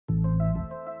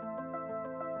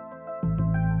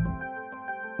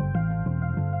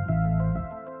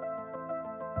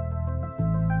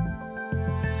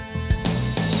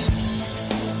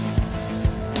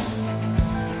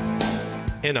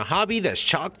In a hobby that's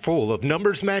chock full of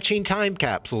numbers-matching time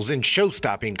capsules and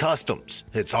show-stopping customs,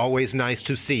 it's always nice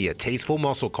to see a tasteful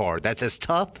muscle car that's as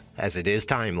tough as it is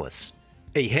timeless.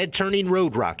 A head-turning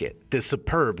road rocket, this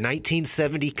superb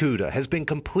 1970 CUDA has been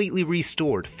completely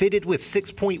restored, fitted with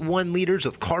 6.1 liters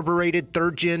of carbureted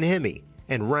third-gen Hemi,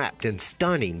 and wrapped in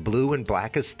stunning blue and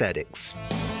black aesthetics.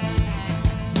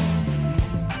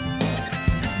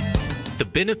 The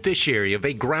beneficiary of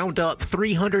a ground-up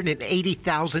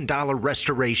 $380,000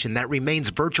 restoration that remains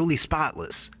virtually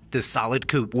spotless, this solid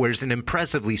coupe wears an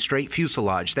impressively straight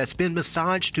fuselage that's been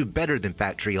massaged to better than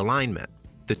factory alignment.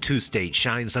 The two-stage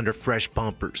shines under fresh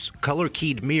bumpers,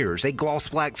 color-keyed mirrors, a gloss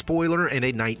black spoiler, and a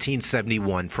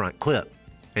 1971 front clip.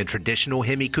 And traditional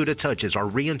Hemi CUDA touches are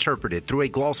reinterpreted through a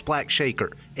gloss black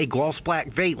shaker, a gloss black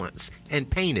valence, and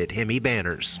painted Hemi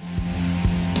banners.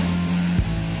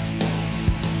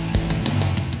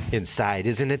 Inside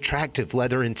is an attractive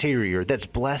leather interior that's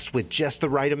blessed with just the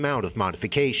right amount of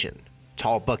modification.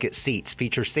 Tall bucket seats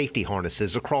feature safety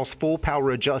harnesses across full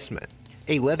power adjustment.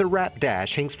 A leather-wrapped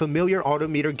dash hangs familiar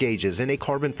odometer gauges and a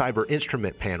carbon fiber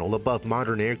instrument panel above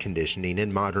modern air conditioning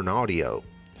and modern audio.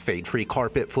 Fade-free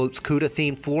carpet floats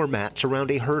CUDA-themed floor mats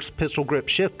around a Hurst pistol grip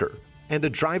shifter, and the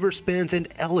driver spins an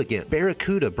elegant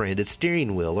Barracuda-branded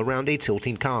steering wheel around a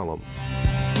tilting column.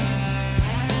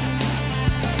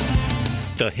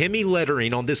 The Hemi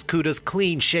lettering on this CUDA's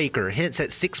clean shaker hints at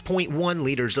 6.1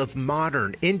 liters of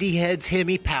modern Indy Heads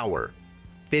Hemi power.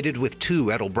 Fitted with two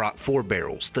Edelbrock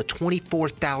 4-barrels, the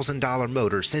 $24,000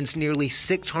 motor sends nearly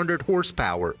 600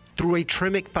 horsepower through a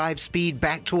Tremec 5-speed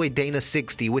back to a Dana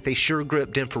 60 with a sure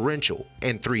grip differential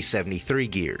and 373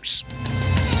 gears.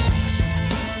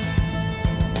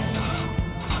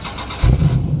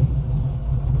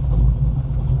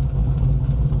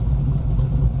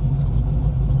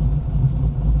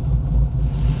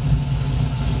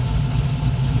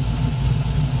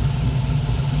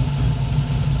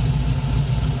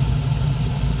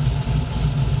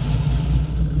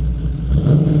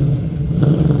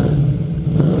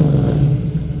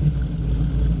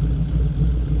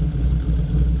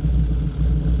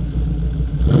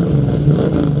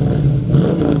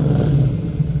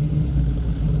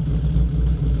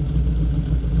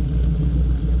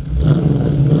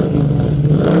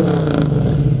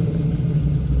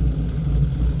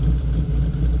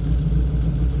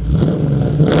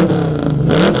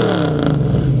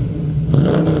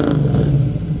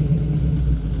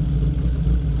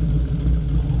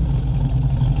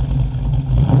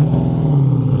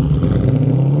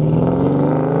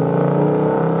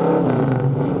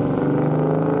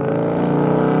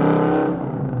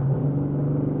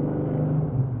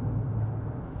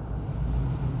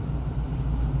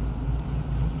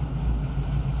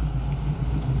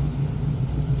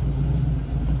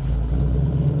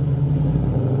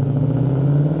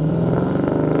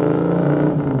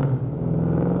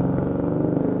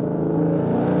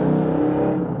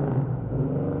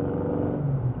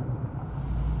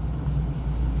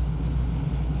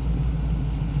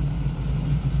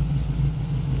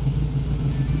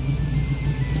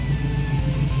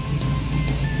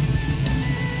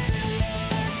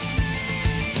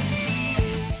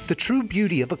 The true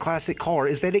beauty of a classic car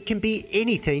is that it can be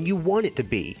anything you want it to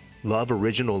be. Love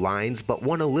original lines but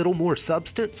want a little more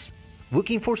substance?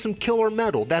 Looking for some killer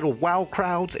metal that'll wow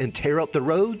crowds and tear up the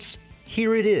roads?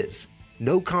 Here it is.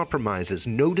 No compromises,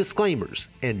 no disclaimers,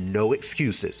 and no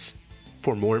excuses.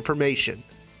 For more information,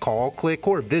 call, click,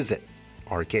 or visit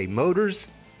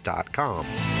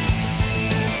rkmotors.com.